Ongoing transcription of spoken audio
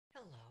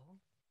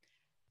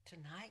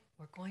Tonight,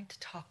 we're going to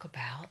talk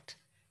about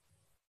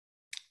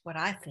what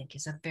I think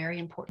is a very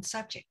important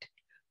subject.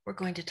 We're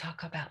going to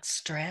talk about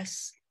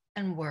stress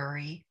and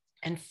worry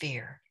and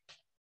fear,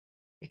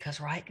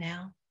 because right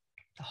now,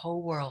 the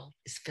whole world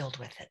is filled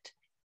with it.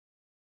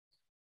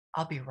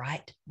 I'll be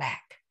right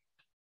back.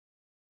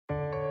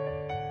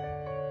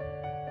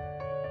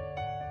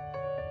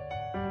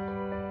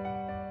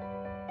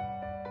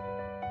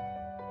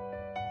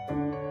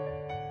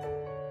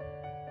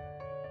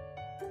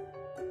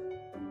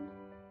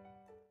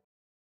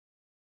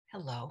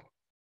 Hello,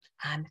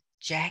 I'm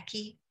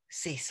Jackie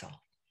Cecil,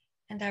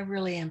 and I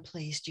really am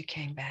pleased you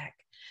came back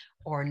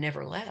or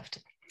never left.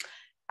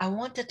 I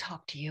want to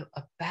talk to you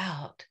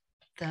about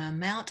the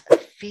amount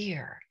of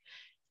fear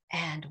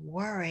and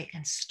worry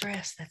and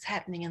stress that's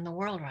happening in the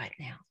world right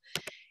now.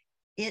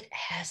 It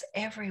has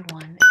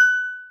everyone,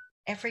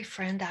 every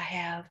friend I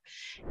have,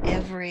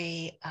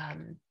 every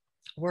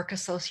work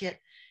associate,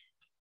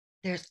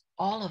 there's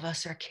all of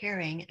us are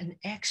carrying an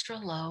extra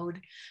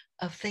load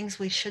of things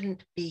we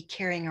shouldn't be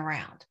carrying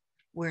around.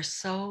 We're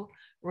so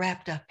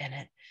wrapped up in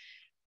it.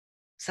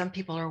 Some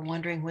people are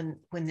wondering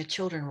when the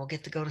children will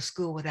get to go to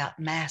school without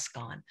mask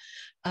on.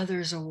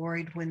 Others are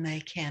worried when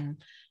they can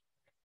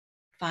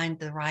find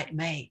the right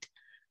mate.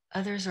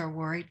 Others are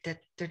worried that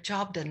their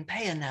job doesn't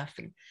pay enough.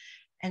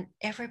 And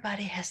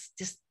everybody has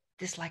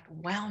this like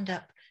wound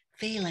up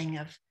feeling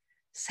of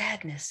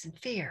sadness and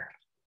fear.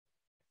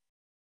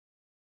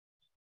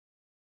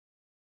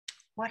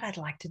 What I'd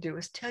like to do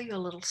is tell you a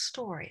little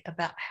story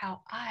about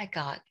how I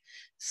got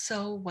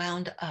so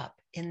wound up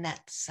in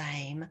that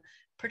same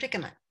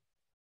predicament.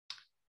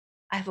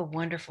 I have a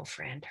wonderful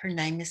friend. Her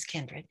name is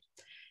Kindred.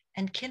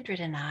 And Kindred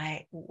and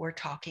I were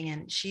talking,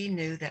 and she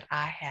knew that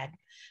I had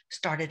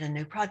started a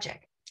new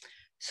project.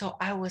 So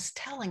I was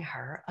telling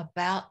her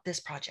about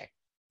this project.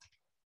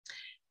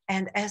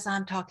 And as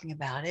I'm talking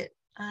about it,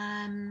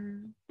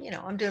 I'm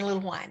doing a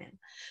little whining.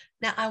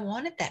 Now, I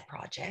wanted that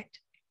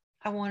project.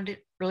 I wanted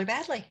it really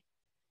badly.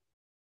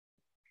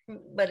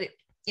 But it,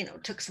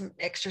 took some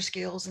extra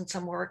skills and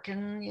some work,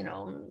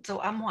 and, so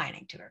I'm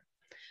whining to her.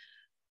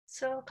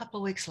 So a couple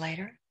of weeks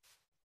later,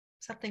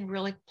 something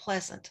really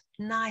pleasant,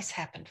 nice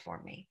happened for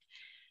me.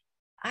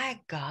 I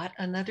got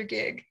another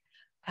gig.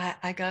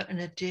 I got an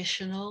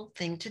additional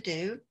thing to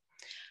do.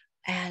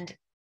 And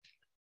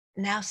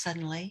now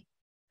suddenly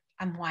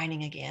I'm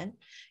whining again.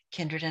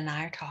 Kindred and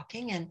I are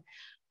talking, and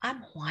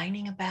I'm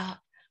whining about,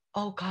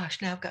 oh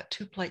gosh, now I've got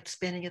two plates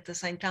spinning at the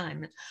same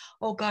time. And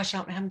oh gosh, I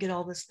don't know how to get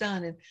all this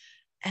done.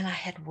 And I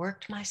had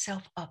worked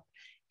myself up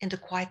into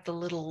quite the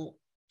little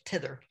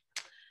tither.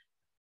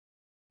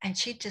 And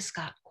she just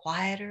got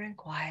quieter and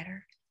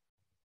quieter.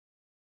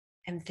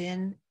 And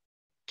then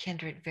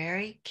Kindred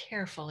very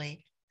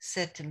carefully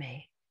said to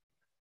me,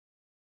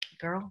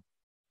 girl,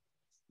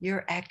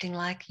 you're acting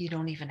like you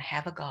don't even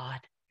have a God.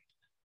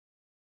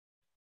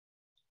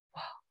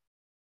 Wow.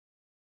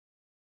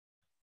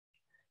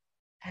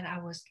 And I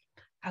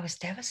was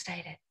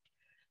devastated.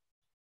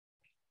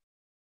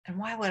 And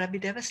why would I be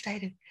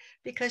devastated?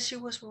 Because she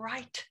was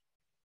right.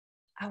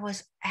 I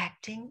was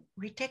acting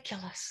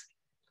ridiculous.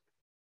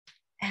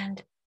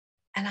 And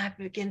I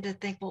began to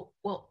think,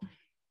 well,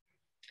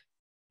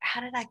 how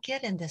did I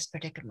get in this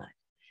predicament?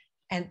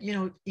 And,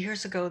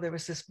 years ago, there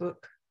was this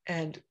book,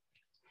 and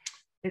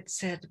it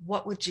said,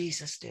 what would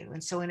Jesus do?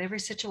 And so in every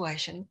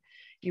situation,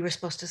 you were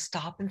supposed to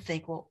stop and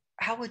think, well,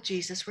 how would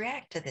Jesus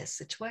react to this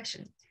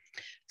situation?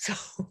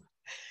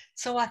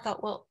 So I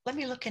thought, well, let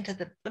me look into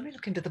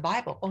the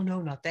Bible. Oh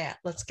no, not that.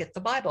 Let's get the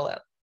Bible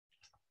out.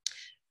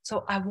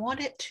 So I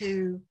wanted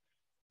to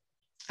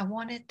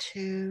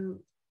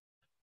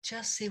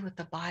just see what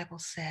the Bible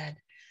said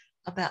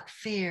about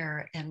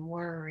fear and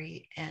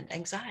worry and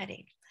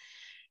anxiety.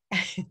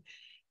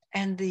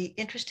 And the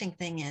interesting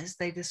thing is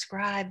they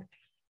describe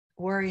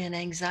worry and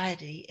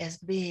anxiety as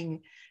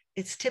being,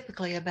 it's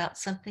typically about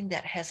something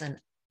that has an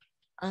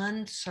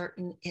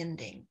uncertain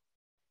ending,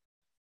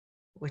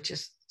 which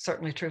is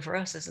certainly true for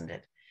us, isn't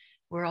it?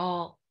 We're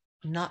all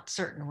not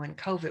certain when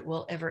COVID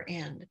will ever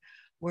end.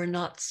 We're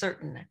not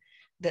certain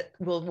that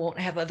we won't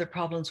have other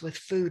problems with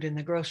food in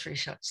the grocery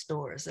shop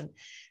stores. And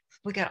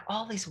we got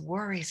all these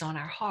worries on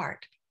our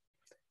heart.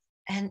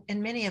 And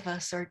many of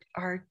us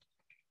are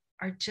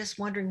just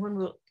wondering when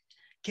we'll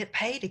get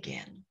paid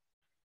again.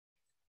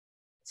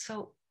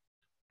 So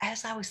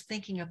as I was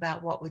thinking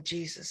about what would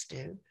Jesus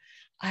do,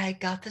 I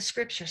got the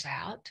scriptures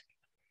out.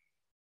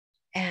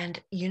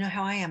 And you know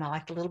how I am. I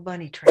like the little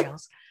bunny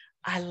trails.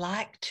 I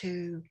like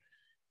to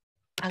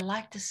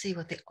see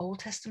what the Old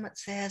Testament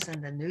says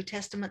and the New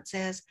Testament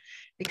says,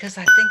 because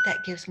I think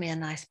that gives me a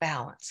nice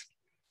balance.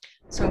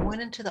 So I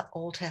went into the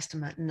Old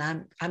Testament,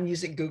 and I'm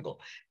using Google,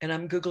 and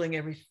I'm Googling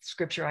every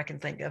scripture I can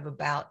think of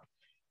about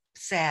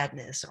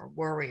sadness or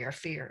worry or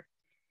fear.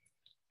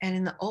 And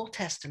in the Old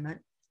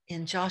Testament,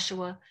 in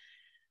Joshua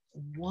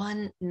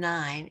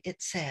 1:9,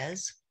 it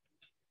says,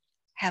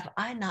 have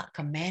I not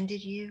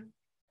commanded you?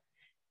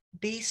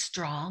 Be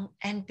strong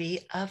and be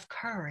of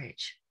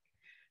courage.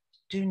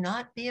 Do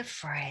not be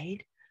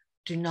afraid.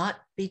 Do not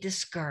be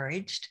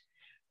discouraged,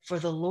 For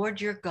the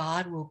Lord your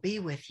God will be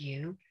with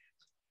you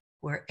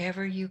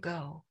wherever you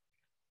go.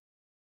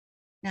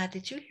 Now,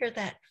 did you hear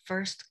that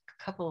first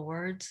couple of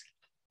words?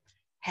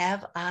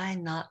 Have I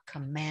not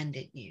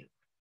commanded you?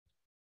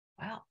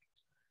 Wow,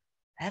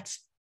 that's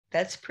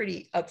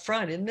pretty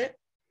upfront, isn't it?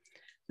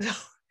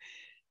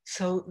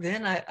 So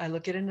then I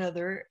look at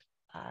another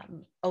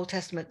Old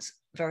Testament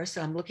verse.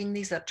 I'm looking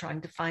these up, trying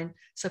to find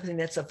something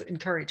that's of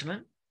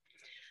encouragement.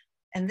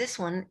 And this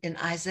one in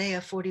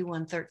Isaiah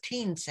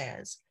 41:13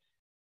 says,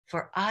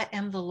 for I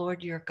am the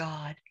Lord your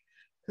God,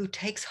 who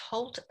takes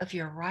hold of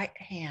your right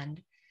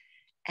hand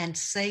and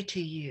say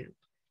to you,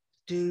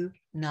 do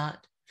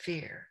not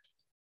fear.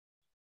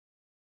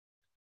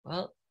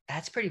 Well,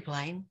 that's pretty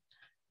plain.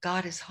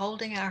 God is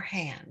holding our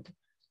hand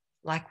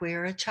like we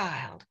are a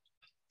child,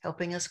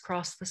 helping us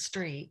cross the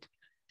street,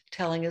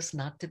 telling us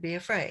not to be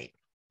afraid. I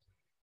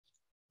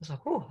was like,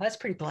 oh, that's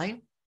pretty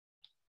plain.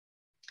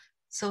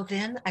 So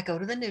then I go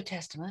to the New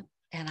Testament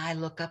and I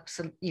look up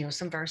some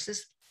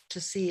verses to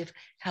see if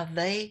how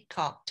they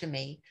talk to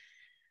me.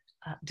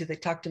 Do they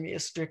talk to me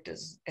as strict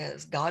as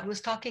God was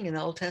talking in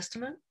the Old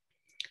Testament?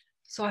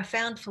 So I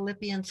found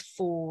Philippians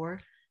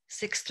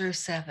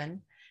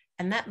 4:6-7,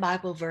 and that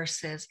Bible verse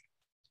says,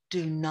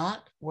 do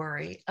not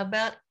worry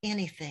about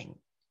anything,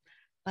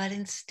 but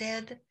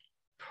instead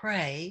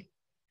pray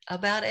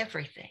about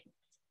everything.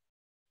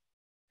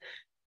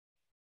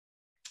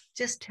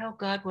 Just tell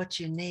God what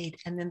you need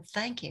and then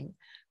thank him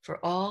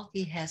for all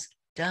he has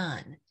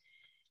done.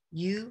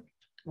 You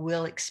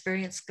will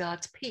experience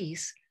God's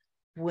peace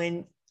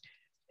when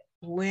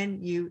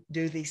you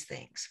do these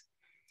things.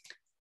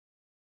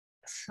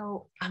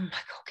 So I'm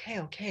like, okay.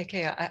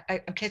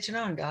 I'm catching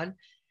on, God.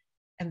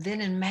 And then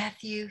in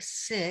Matthew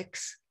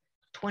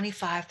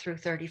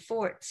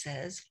 6:25-34, it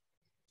says,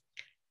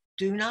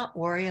 do not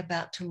worry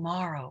about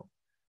tomorrow,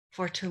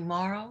 for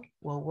tomorrow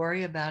will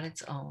worry about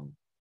its own.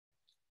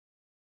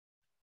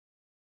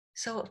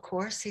 So, of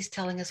course, he's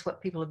telling us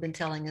what people have been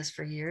telling us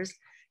for years.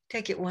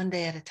 Take it one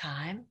day at a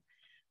time.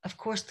 Of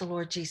course, the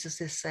Lord Jesus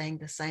is saying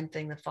the same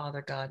thing the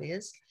Father God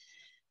is.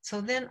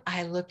 So then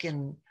I look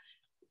in,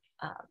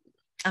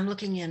 I'm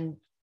looking in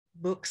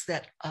books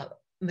that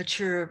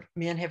mature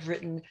men have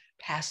written,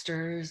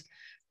 pastors,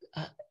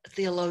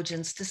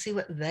 theologians, to see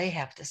what they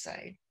have to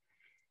say.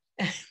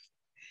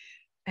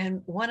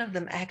 And one of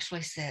them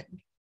actually said,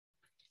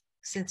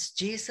 since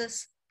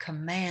Jesus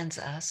commands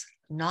us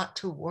not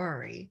to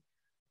worry,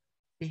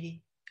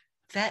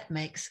 that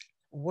makes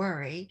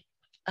worry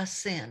a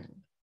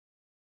sin.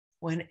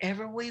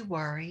 Whenever we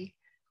worry,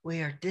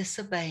 we are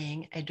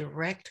disobeying a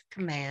direct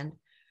command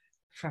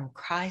from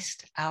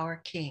Christ our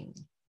King.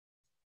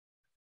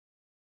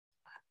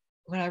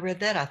 When I read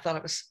that, I thought I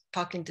was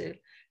talking to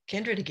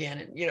Kindred again.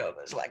 And, it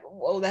was like,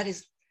 whoa,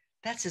 that's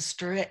as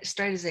straight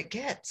as it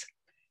gets.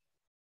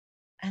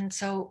 And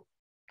so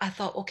I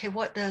thought, okay,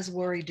 what does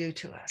worry do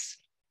to us?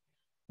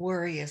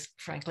 Worry is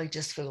frankly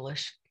just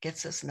foolish,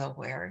 gets us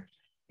nowhere.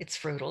 It's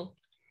fruitful.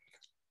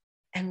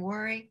 And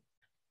worry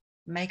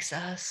makes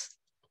us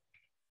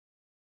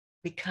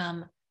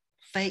become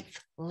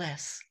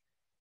faithless.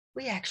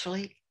 We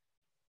actually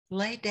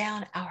lay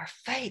down our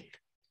faith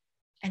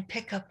and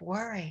pick up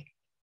worry.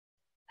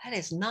 That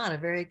is not a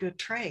very good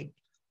trade.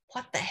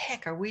 What the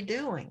heck are we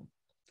doing?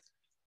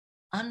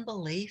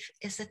 Unbelief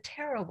is a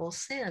terrible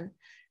sin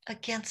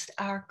against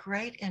our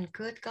great and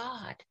good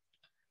God.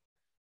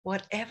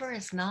 Whatever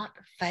is not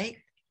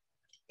faith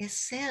is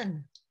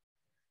sin.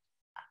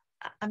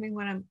 I mean,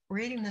 when I'm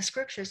reading the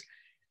scriptures,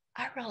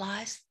 I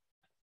realized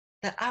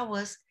that I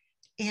was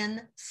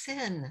in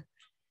sin.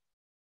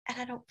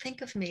 And I don't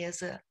think of me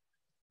as a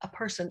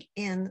person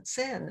in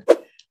sin.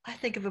 I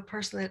think of a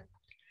person that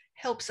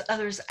helps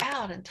others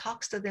out and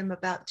talks to them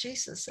about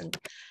Jesus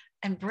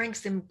and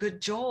brings them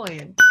good joy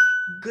and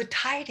good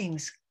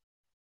tidings.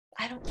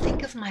 I don't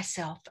think of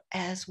myself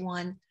as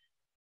one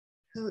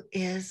who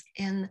is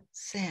in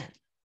sin.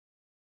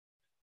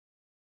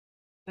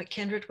 But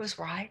Kindred was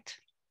right.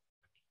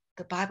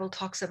 The Bible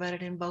talks about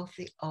it in both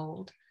the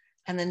Old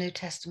and the New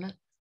Testament,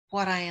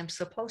 what I am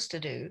supposed to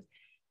do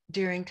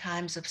during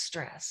times of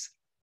stress.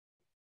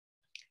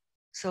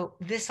 So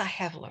this I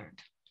have learned.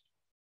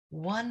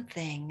 One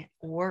thing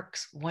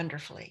works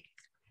wonderfully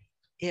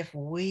if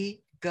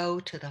we go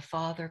to the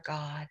Father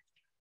God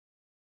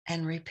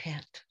and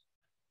repent.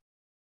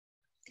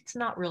 It's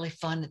not really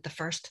fun at the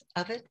first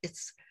of it.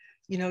 It's,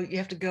 you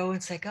have to go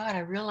and say, God, I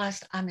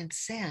realized I'm in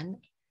sin.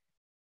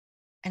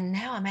 And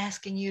now I'm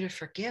asking you to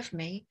forgive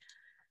me.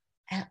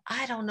 And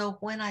I don't know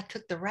when I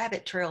took the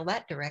rabbit trail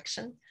that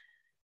direction.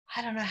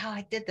 I don't know how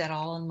I did that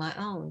all on my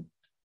own,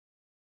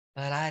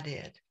 but I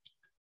did.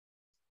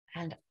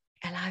 And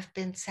I've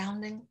been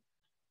sounding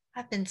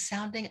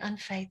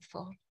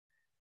unfaithful.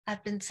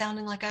 I've been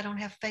sounding like I don't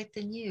have faith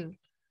in you.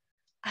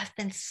 I've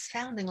been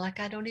sounding like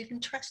I don't even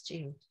trust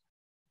you.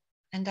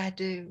 And I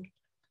do.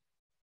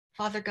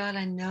 Father God,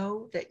 I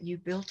know that you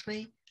built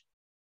me.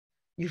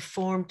 You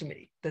formed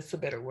me. That's the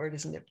better word,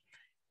 isn't it?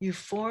 You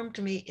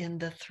formed me in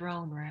the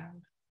throne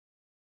room.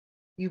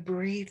 You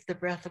breathed the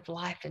breath of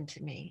life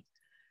into me.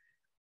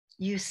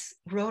 You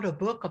wrote a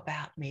book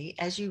about me,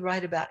 as you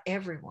write about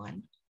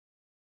everyone.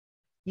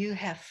 You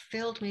have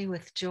filled me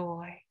with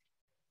joy,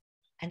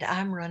 and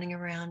I'm running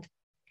around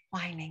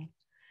whining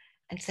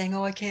and saying,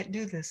 oh, I can't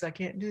do this, I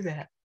can't do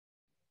that.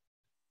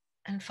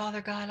 And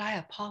Father God, I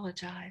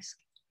apologize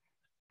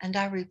and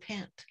I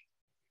repent.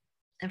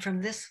 And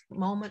from this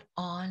moment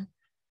on,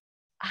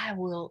 I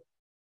will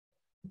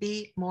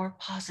be more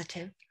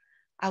positive.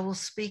 I will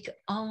speak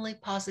only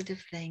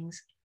positive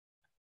things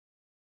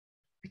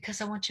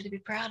because I want you to be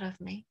proud of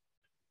me,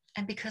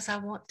 and because I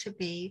want to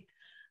be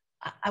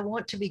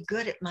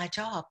good at my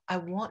job. I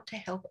want to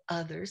help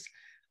others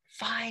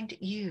find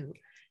you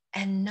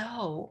and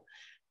know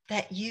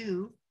that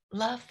you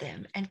love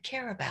them and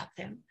care about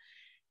them.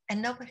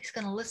 And nobody's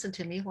going to listen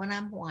to me when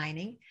I'm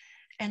whining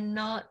and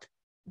not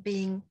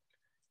being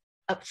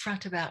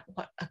upfront about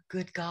what a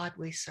good God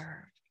we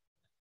serve.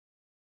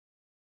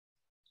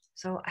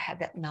 So I had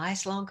that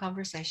nice long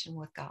conversation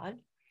with God.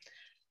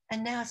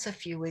 And now it's a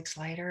few weeks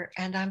later,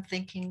 and I'm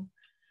thinking,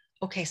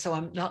 okay, so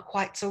I'm not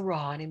quite so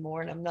raw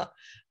anymore, and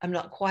I'm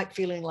not quite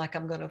feeling like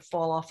I'm going to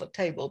fall off a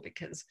table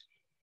because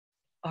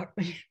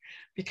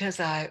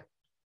I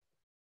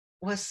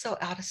was so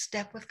out of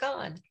step with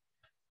God.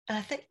 And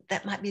I think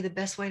that might be the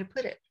best way to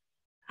put it.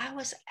 I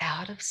was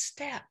out of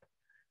step.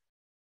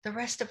 The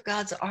rest of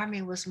God's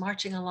army was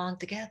marching along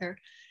together,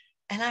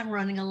 and I'm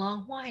running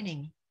along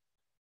whining.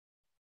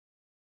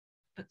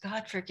 But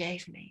God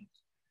forgave me.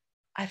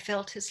 I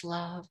felt his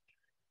love.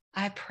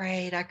 I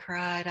prayed, I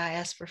cried, I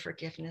asked for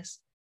forgiveness.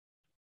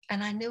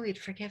 And I knew he'd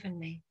forgiven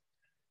me.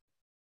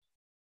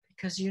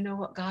 Because you know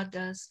what God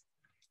does?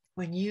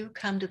 When you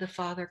come to the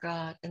Father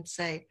God and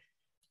say,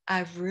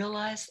 I've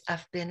realized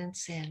I've been in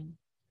sin,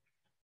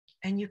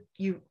 and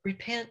you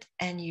repent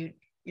and you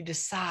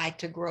decide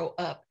to grow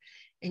up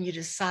and you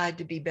decide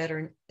to be better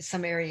in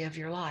some area of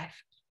your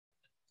life,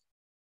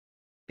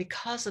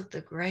 because of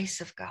the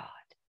grace of God,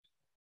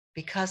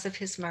 because of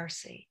his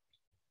mercy,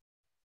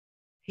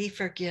 he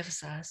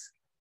forgives us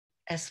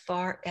as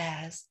far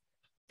as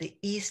the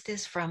east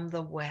is from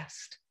the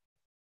west.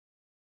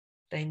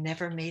 They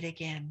never meet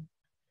again.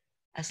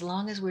 As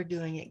long as we're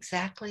doing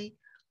exactly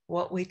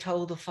what we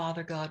told the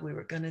Father God we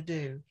were going to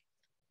do,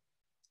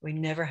 we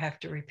never have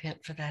to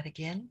repent for that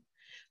again.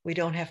 We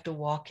don't have to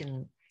walk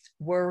in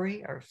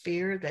worry or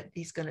fear that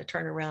he's going to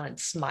turn around and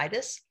smite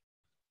us.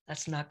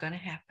 That's not going to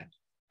happen.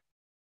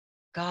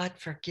 God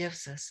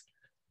forgives us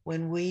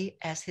when we,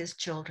 as his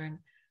children,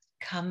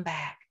 come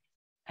back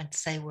and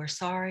say we're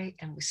sorry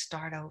and we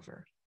start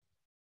over.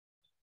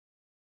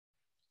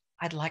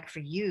 I'd like for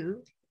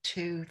you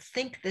to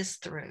think this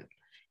through.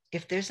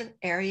 If there's an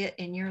area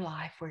in your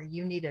life where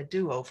you need a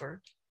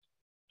do-over,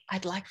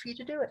 I'd like for you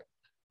to do it.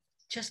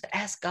 Just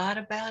ask God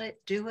about it,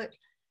 do it,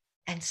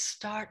 and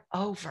start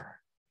over.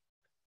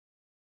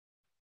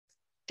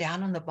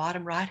 Down on the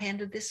bottom right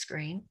hand of this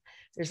screen,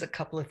 there's a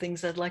couple of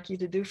things I'd like you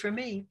to do for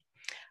me.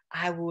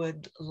 I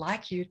would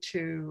like you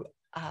to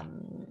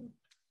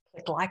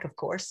click like, of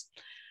course.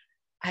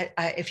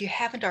 If you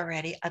haven't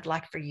already, I'd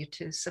like for you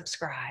to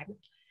subscribe.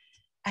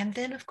 And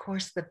then, of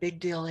course, the big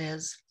deal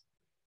is,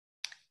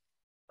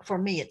 for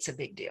me, it's a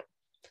big deal.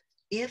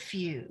 If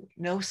you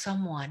know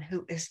someone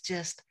who is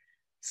just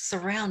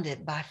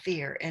surrounded by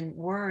fear and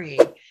worry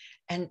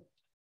and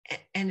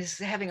is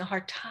having a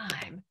hard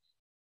time,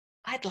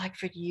 I'd like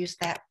for you to use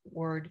that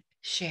word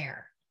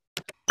share.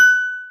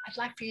 I'd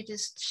like for you to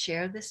just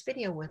share this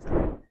video with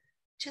them.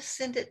 Just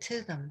send it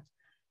to them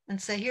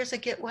and say, here's a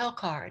get well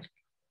card.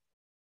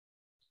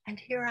 And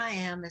here I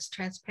am, as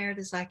transparent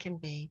as I can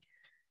be.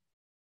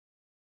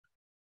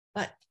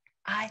 But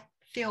I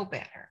feel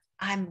better.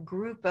 I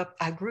grew up,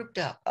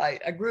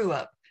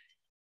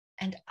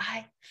 and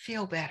I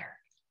feel better.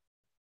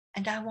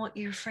 And I want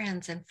your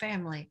friends and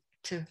family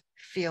to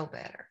feel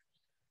better.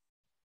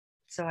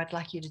 So I'd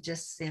like you to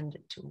just send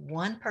it to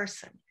one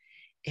person.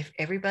 If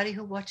everybody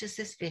who watches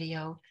this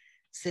video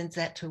sends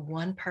that to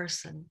one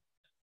person,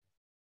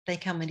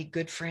 think how many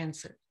good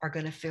friends are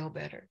going to feel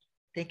better.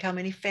 Think how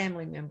many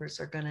family members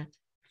are going to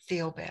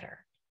feel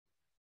better.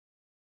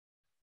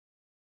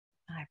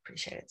 I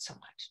appreciate it so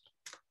much.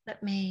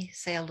 Let me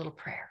say a little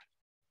prayer.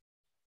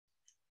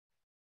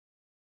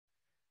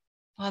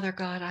 Father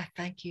God, I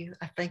thank you.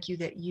 I thank you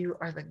that you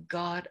are the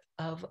God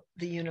of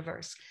the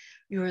universe.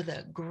 You are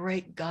the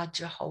great God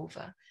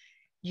Jehovah.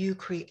 You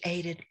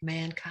created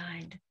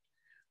mankind.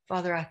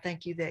 Father, I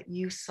thank you that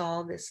you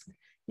saw this.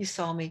 You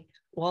saw me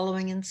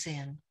wallowing in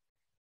sin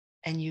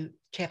and you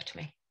kept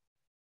me.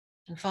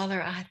 And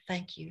Father, I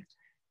thank you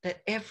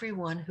that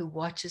everyone who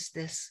watches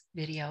this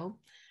video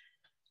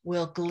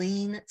will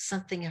glean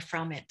something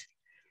from it.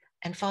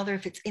 And Father,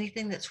 if it's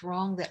anything that's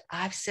wrong that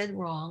I've said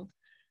wrong,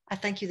 I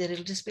thank you that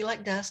it'll just be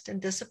like dust and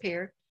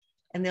disappear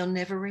and they'll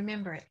never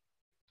remember it.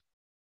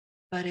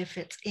 But if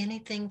it's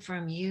anything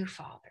from you,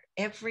 Father,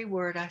 every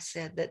word I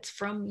said that's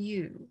from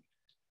you,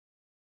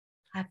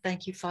 I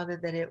thank you, Father,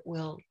 that it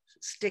will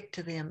stick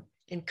to them,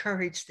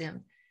 encourage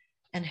them,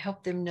 and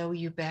help them know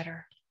you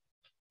better.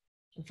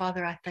 And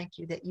Father, I thank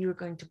you that you are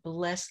going to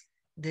bless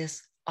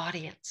this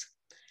audience.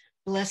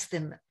 Bless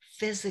them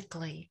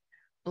physically,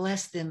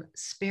 bless them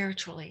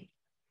spiritually,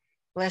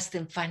 bless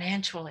them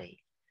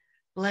financially,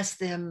 bless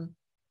them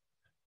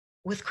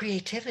with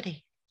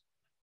creativity.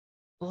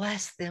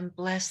 Bless them,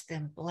 bless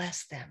them,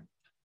 bless them.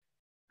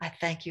 I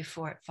thank you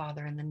for it,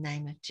 Father, in the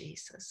name of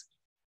Jesus.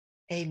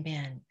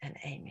 Amen and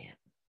amen.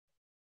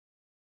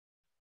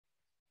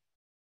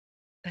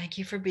 Thank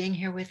you for being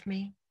here with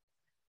me.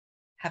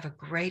 Have a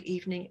great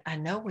evening. I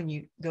know when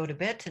you go to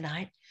bed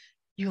tonight,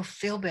 you'll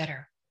feel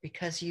better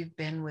because you've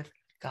been with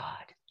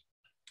God.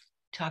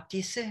 Talk to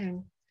you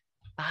soon.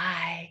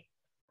 Bye.